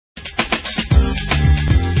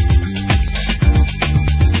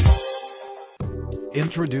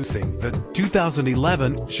Introducing the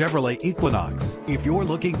 2011 Chevrolet Equinox. If you're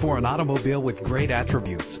looking for an automobile with great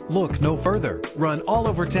attributes, look no further. Run all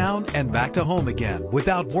over town and back to home again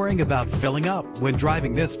without worrying about filling up when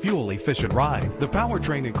driving this fuel-efficient ride. The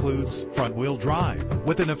powertrain includes front-wheel drive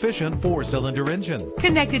with an efficient 4-cylinder engine.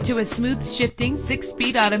 Connected to a smooth shifting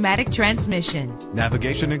 6-speed automatic transmission.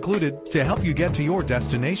 Navigation included to help you get to your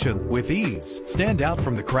destination with ease. Stand out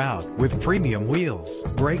from the crowd with premium wheels.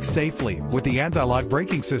 Brake safely with the anti-lock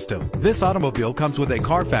braking system. This automobile comes with a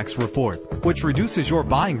Carfax report, which reduces your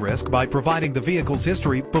buying risk by providing the vehicle's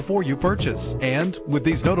history before you purchase. And with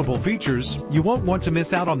these notable features, you won't want to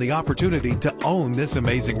miss out on the opportunity to own this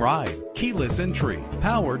amazing ride. Keyless entry,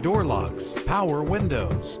 power door locks, power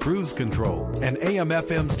windows, cruise control, an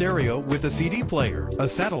AM/FM stereo with a CD player, a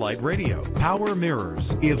satellite radio, power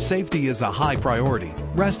mirrors. If safety is a high priority,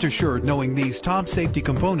 rest assured knowing these top safety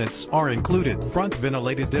components are included: front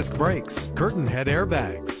ventilated disc brakes, curtain head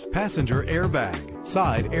airbags, passenger airbag,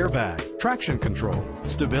 side airbag, traction control,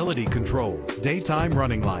 stability control, daytime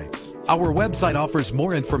running lights. Our website offers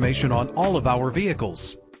more information on all of our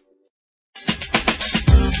vehicles.